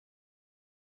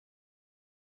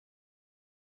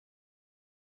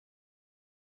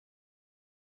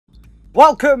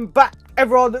Welcome back,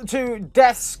 everyone, to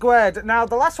Death Squared. Now,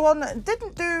 the last one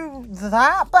didn't do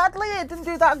that badly. It didn't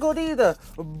do that good either.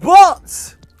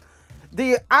 But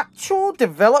the actual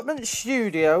development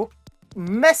studio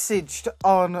messaged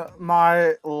on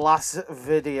my last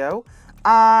video,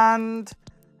 and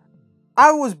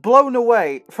I was blown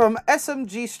away. From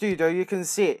SMG Studio, you can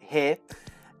see it here,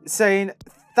 saying,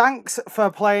 "Thanks for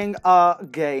playing our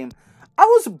game." I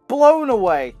was blown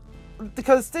away,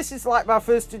 because this is like my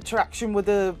first interaction with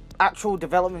the actual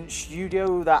development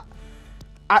studio that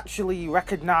actually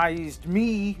recognized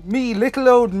me, little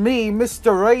old me,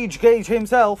 Mr. Rage Gage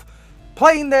himself,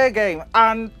 playing their game.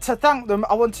 And to thank them,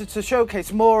 I wanted to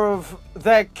showcase more of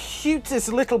their cutest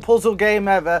little puzzle game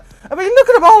ever. I mean, look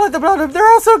at them all at the bottom,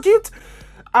 they're all so cute.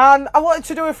 And I wanted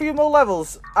to do a few more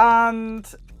levels,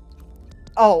 and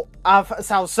oh, I've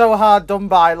sound so hard done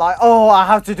by, like, oh, I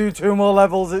have to do 2 more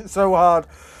levels, it's so hard.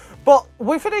 But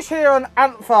we finished here on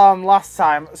Ant Farm last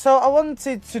time, so I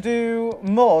wanted to do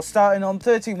more, starting on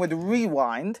 13 with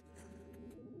Rewind.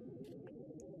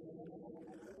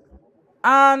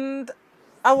 And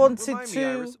I wanted to...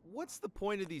 Iris, what's the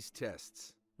point of these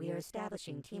tests? We are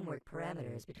establishing teamwork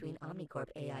parameters between OmniCorp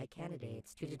AI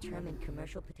candidates to determine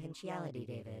commercial potentiality,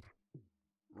 David.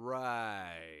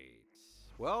 Right.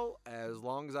 Well, as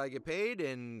long as I get paid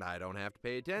and I don't have to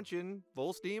pay attention,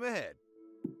 full steam ahead.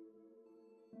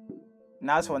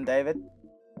 Nice one, David.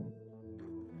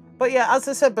 But yeah, as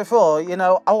I said before, you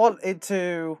know, I wanted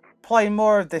to play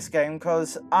more of this game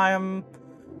because I am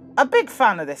a big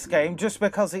fan of this game, just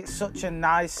because it's such a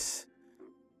nice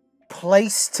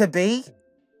place to be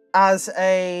as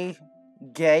a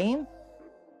game.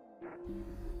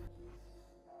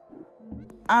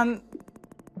 And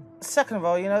second of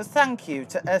all, you know, thank you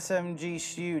to SMG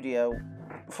Studio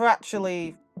for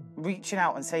actually reaching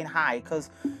out and saying hi, because,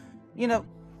 you know,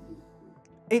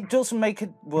 it does make a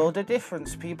world of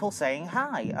difference, people saying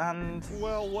hi, and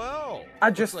well,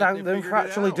 I just thank them for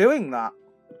actually doing that.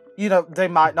 You know, they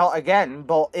might not again,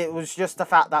 but it was just the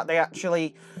fact that they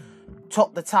actually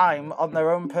took the time on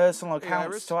their own personal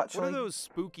accounts Iris, to actually... what are those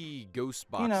spooky ghost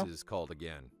boxes called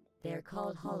again? They're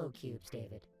called holocubes,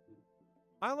 David.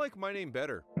 I like my name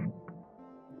better.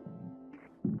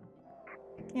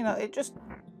 You know, it just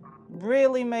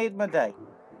really made my day.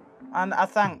 And I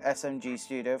thank SMG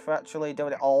Studio for actually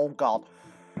doing it. Oh, God.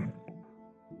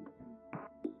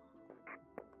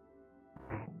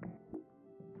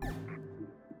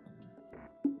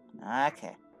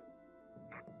 Okay.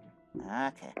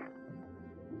 Okay.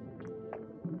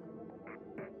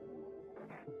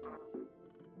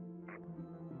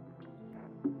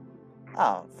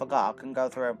 Oh, forgot I can go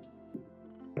through.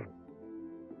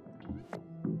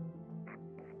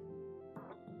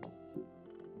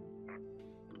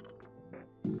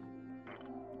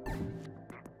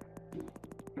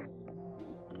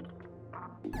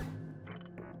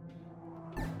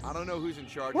 I don't know who's in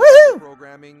charge of the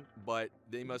programming, but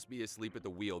they must be asleep at the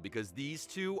wheel because these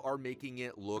two are making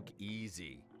it look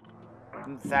easy.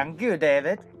 Thank you,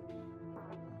 David.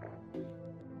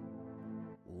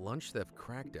 Lunch theft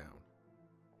crackdown.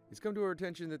 It's come to our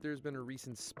attention that there's been a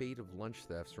recent spate of lunch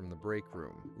thefts from the break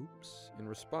room. Oops. In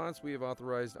response, we have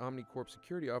authorized OmniCorp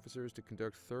security officers to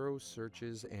conduct thorough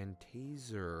searches and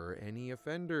taser any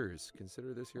offenders.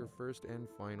 Consider this your first and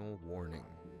final warning.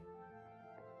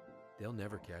 They'll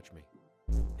never catch me.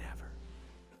 Never.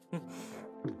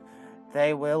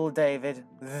 They will, David.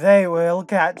 They will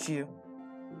catch you.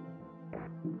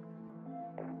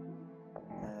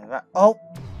 Oh.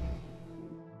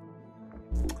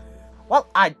 Well,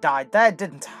 I died there,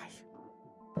 didn't I?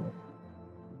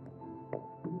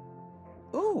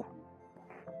 Ooh.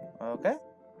 Okay.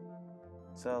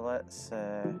 So let's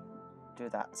do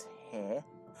that here.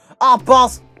 Oh,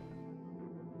 boss!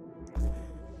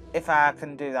 If I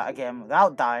can do that again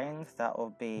without dying, that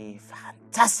would be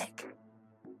fantastic.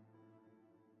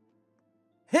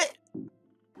 Hit.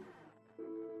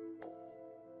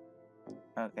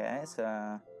 Okay,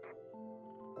 so...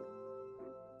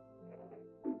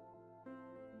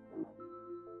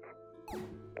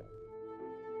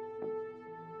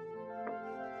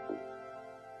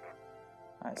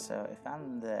 Right, so if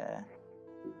I'm there...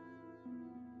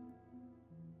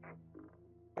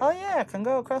 Oh yeah, I can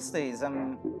go across these.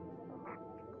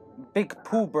 Big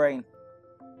pool brain.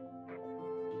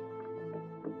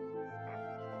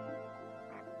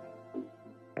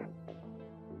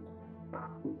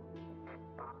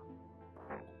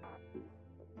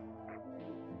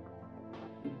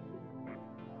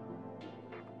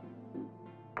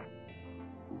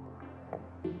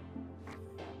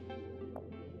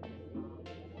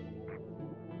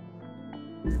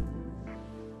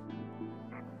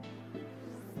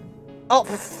 Oh,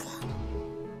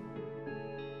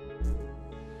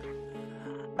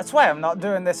 I swear I'm not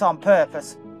doing this on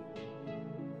purpose.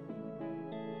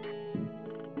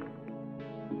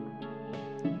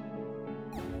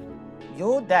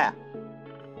 You're there.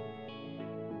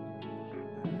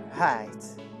 Right.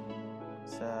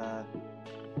 So,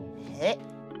 hit.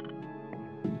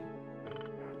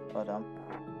 Hold on.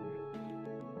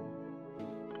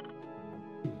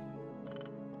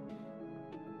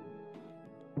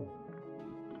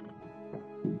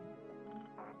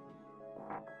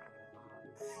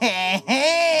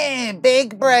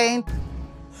 Big brain.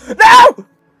 No!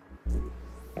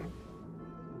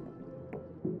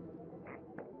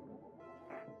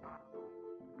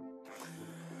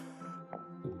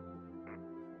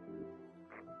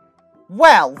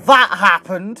 Well, that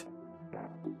happened.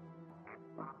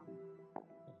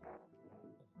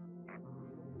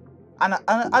 And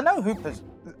I know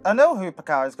Hooper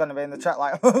Cow is going to be in the chat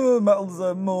like, Metal's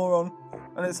a moron.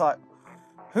 And it's like,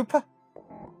 Hooper?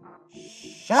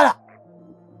 Shut up.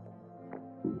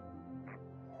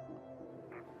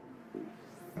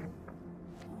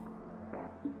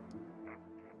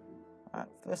 Right,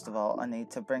 first of all, I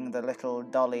need to bring the little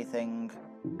dolly thing.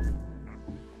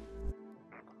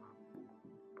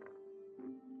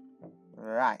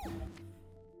 Right.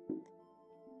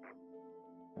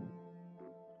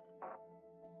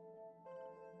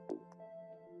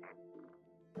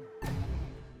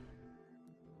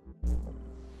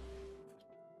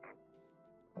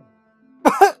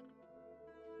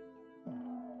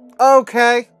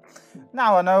 Okay.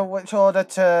 Now I know which order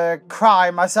to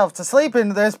cry myself to sleep in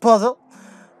this puzzle.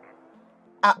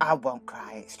 I won't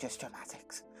cry, it's just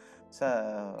dramatics.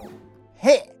 So,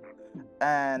 hit.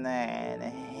 And then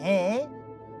hit.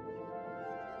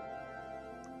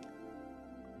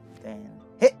 Then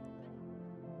hit.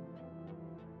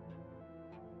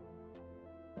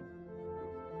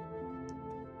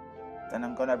 Then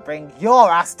I'm gonna bring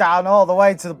your ass down all the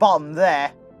way to the bottom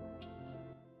there.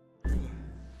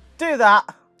 Do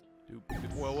that.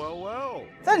 Well.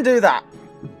 Then do that.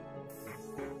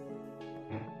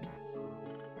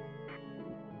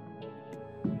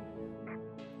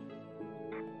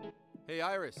 Hey,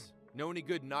 Iris. Know any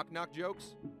good knock-knock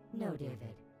jokes? No,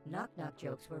 David. Knock-knock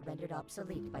jokes were rendered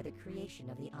obsolete by the creation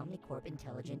of the Omnicorp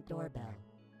Intelligent Doorbell.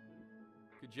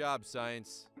 Good job,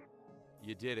 Science.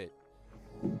 You did it.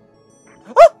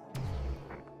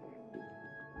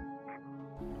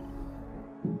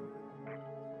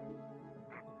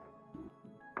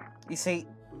 You see,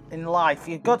 in life,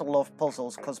 you've got to love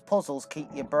puzzles, because puzzles keep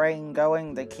your brain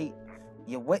going, they keep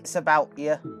your wits about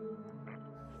you.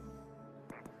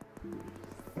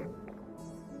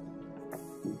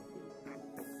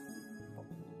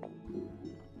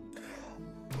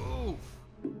 Oof.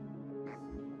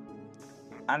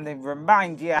 And they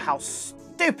remind you how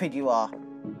stupid you are.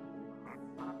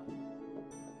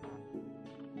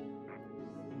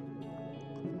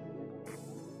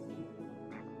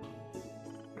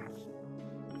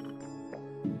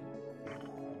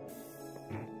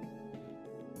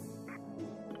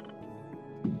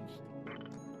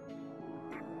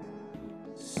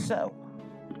 So,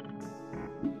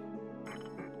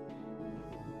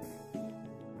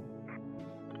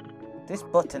 this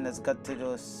button has got to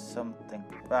do something.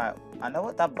 Right, I know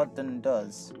what that button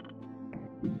does.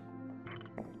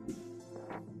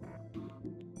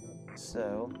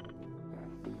 So,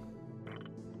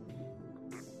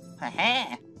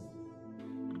 haha.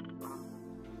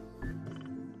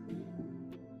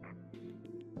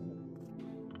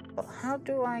 But how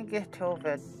do I get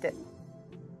over there?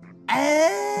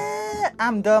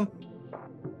 I'm dumb.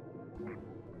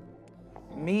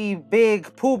 Me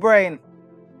big poo brain.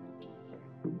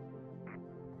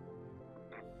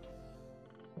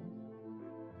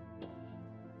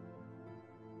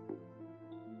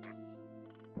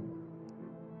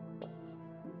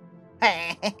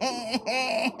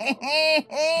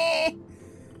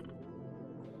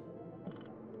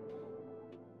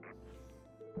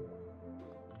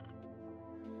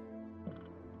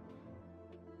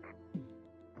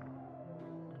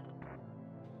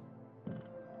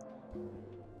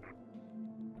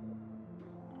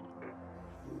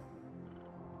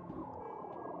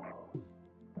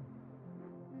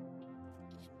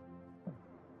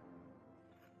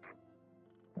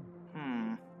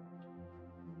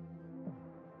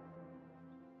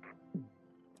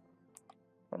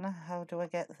 But now how do I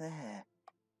get there?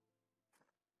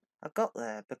 I got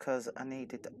there because I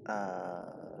needed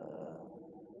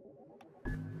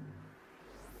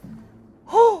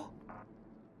Oh!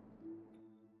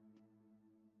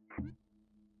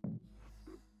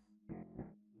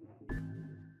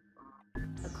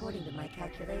 According to my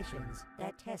calculations,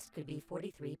 that test could be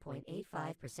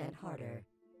 43.85% harder.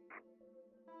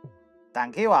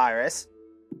 Thank you, Iris.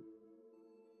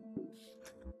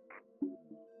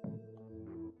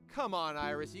 Come on,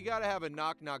 Iris, you gotta have a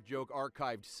knock-knock joke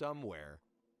archived somewhere.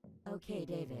 Okay,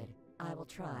 David, I will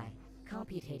try.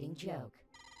 Computating joke.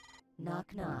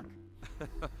 Knock knock.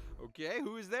 Okay,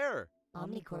 who is there?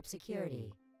 Omnicorp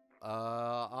Security.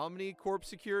 Omnicorp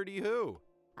Security who?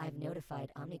 I've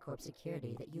notified Omnicorp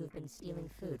Security that you have been stealing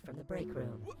food from the break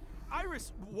room.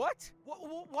 Iris, what?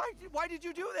 Why did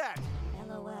you do that?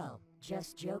 LOL.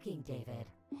 Just joking, David.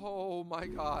 Oh my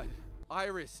god.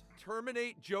 Iris,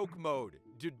 terminate joke mode.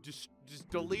 Just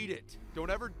delete it. Don't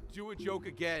ever do a joke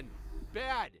again.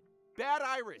 Bad. Bad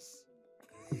Iris.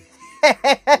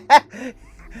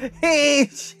 He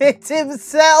shit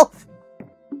himself.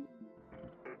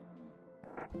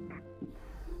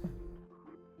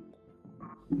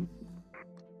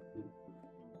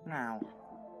 Now,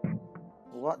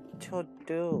 what to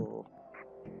do?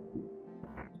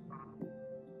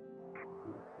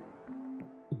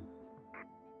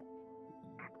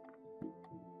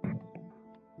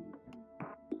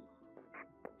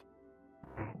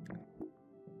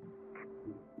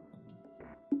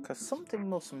 Because something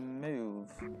must move.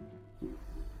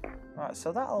 Right,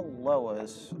 so that'll lower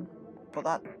us, but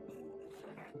that...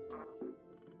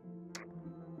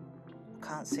 I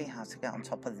can't see how to get on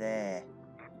top of there.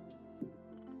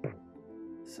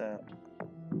 So...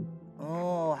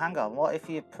 Oh, hang on, what if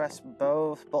you press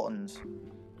both buttons?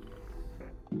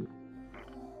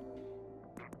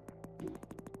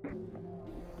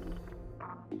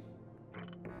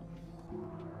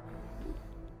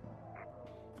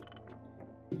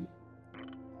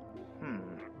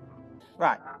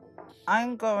 Right,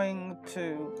 I'm going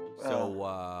to...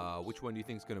 So, which one do you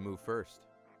think's gonna move first?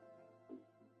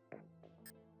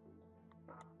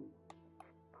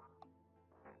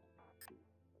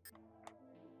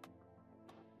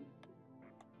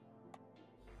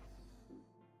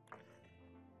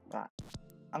 Right,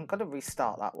 I'm going to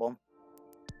restart that one.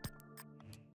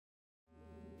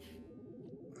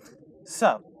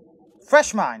 So,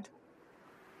 fresh mind.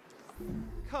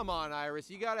 Come on, Iris,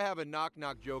 you gotta have a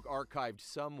knock-knock joke archived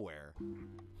somewhere.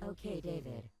 Okay,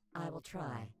 David, I will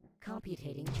try.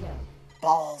 Computating joke.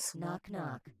 Balls. Knock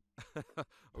knock.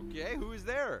 Okay, who is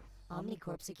there?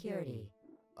 Omnicorp Security.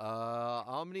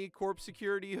 Omnicorp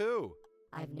Security who?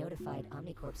 I've notified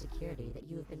Omnicorp Security that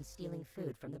you have been stealing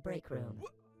food from the break room.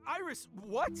 Iris,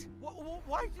 what?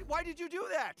 Why did you do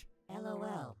that?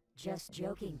 LOL. Just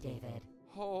joking, David.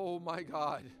 Oh my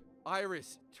god.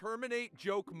 Iris, terminate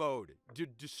joke mode.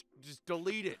 Just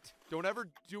delete it. Don't ever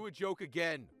do a joke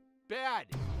again. Bad.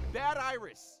 Bad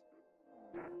Iris.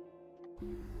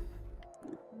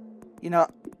 You know,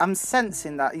 I'm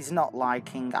sensing that he's not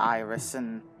liking Iris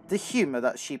and the humour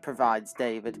that she provides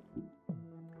David.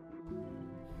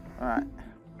 Alright.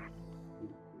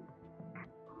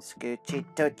 Scoochy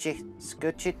touchy,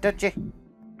 scoochy touchy.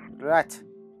 Right.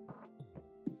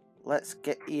 Let's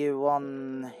get you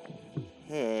on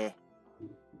here.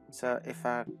 So if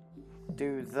I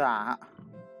do that...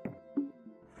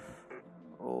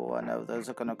 Oh, I know those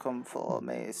are going to come for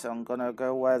me, so I'm going to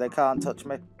go where they can't touch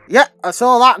me. Yeah, I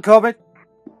saw that coming.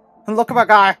 And look at my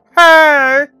guy.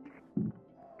 Hey!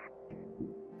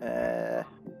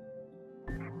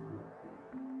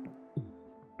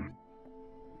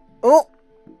 Oh!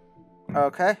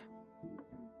 Okay.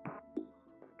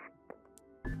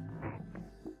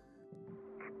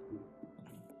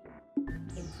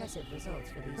 Impressive results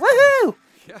for these. Woohoo!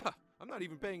 Yeah, I'm not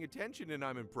even paying attention and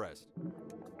I'm impressed.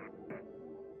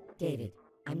 David,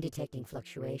 I'm detecting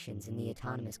fluctuations in the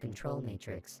autonomous control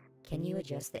matrix. Can you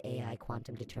adjust the AI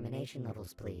quantum determination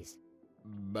levels, please?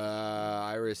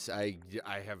 Iris, I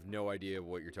have no idea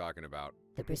what you're talking about.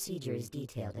 The procedure is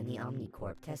detailed in the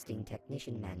Omnicorp testing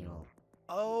technician manual.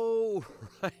 Oh,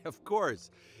 right, of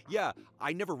course. Yeah,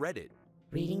 I never read it.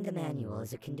 Reading the manual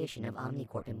is a condition of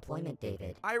Omnicorp employment,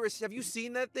 David. Iris, have you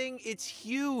seen that thing? It's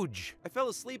huge. I fell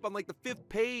asleep on like the 5th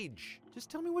page.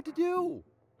 Just tell me what to do.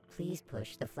 Please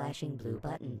push the flashing blue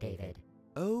button, David.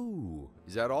 Oh,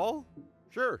 is that all?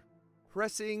 Sure.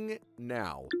 Pressing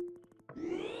now.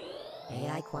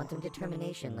 AI quantum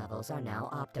determination levels are now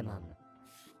optimum.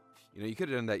 You know, you could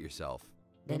have done that yourself.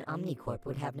 Then Omnicorp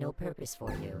would have no purpose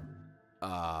for you.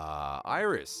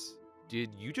 Iris,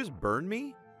 did you just burn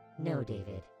me? No,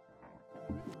 David.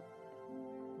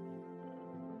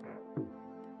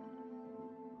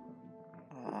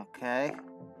 Okay.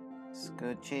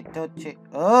 Scoochy touchy.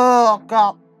 Oh,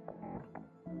 God.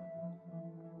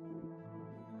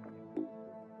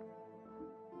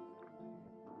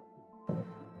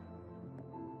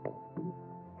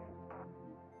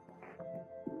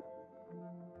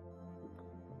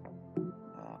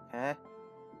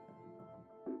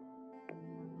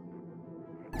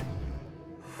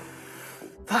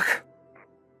 Fuck.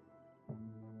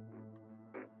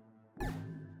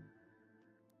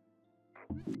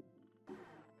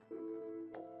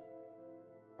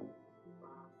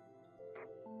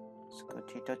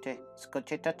 Scutty tutty,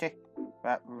 scutty tutty.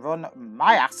 Right, run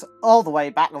my ass all the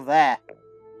way back there.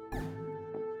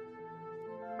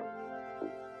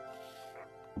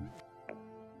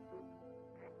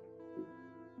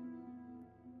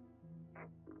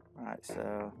 Right,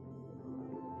 so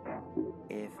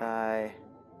if I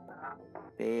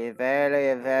be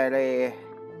very, very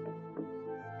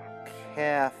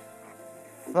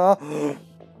careful.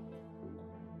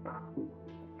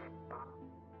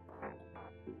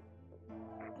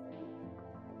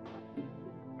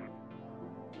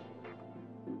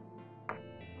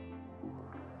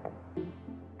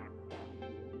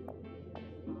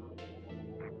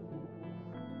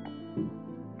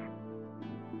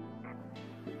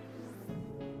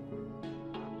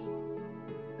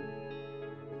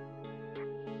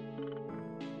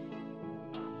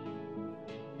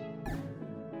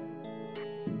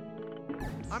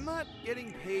 I'm not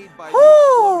getting paid by the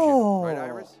explosion, right,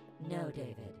 Iris? No,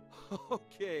 David.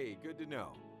 Okay, good to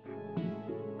know.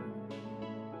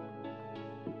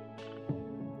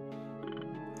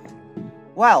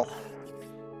 Well,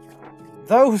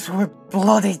 those were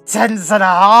bloody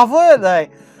 10.5, weren't they?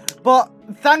 But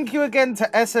thank you again to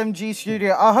SMG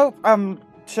Studio. I hope I'm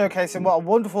showcasing what a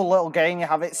wonderful little game you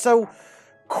have. It's so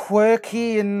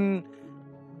quirky and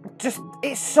just,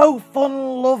 it's so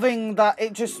fun-loving that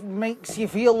it just makes you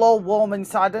feel all warm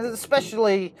inside, and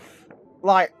especially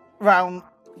like around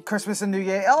Christmas and New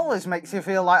Year, it always makes you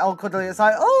feel like all cuddly. It's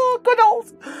like, oh, good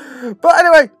old. But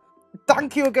anyway,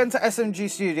 thank you again to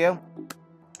SMG Studio.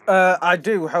 I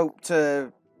do hope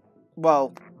to,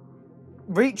 well,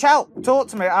 reach out, talk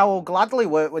to me. I will gladly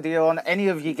work with you on any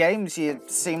of your games. You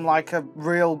seem like a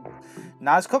real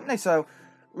nice company, so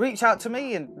reach out to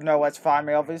me and know where to find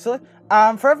me, obviously.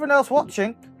 And for everyone else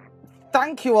watching,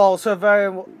 thank you all so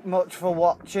very much for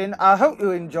watching. I hope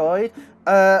you enjoyed.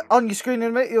 On your screen in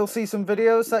a minute, you'll see some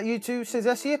videos that YouTube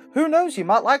suggests to you. Who knows, you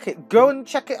might like it. Go and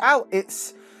check it out.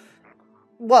 It's,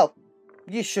 well,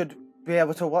 you should be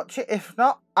able to watch it. If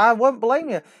not, I won't blame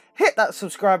you. Hit that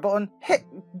subscribe button.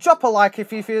 Drop a like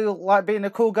if you feel like being a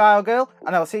cool guy or girl.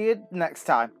 And I'll see you next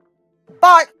time.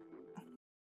 Bye!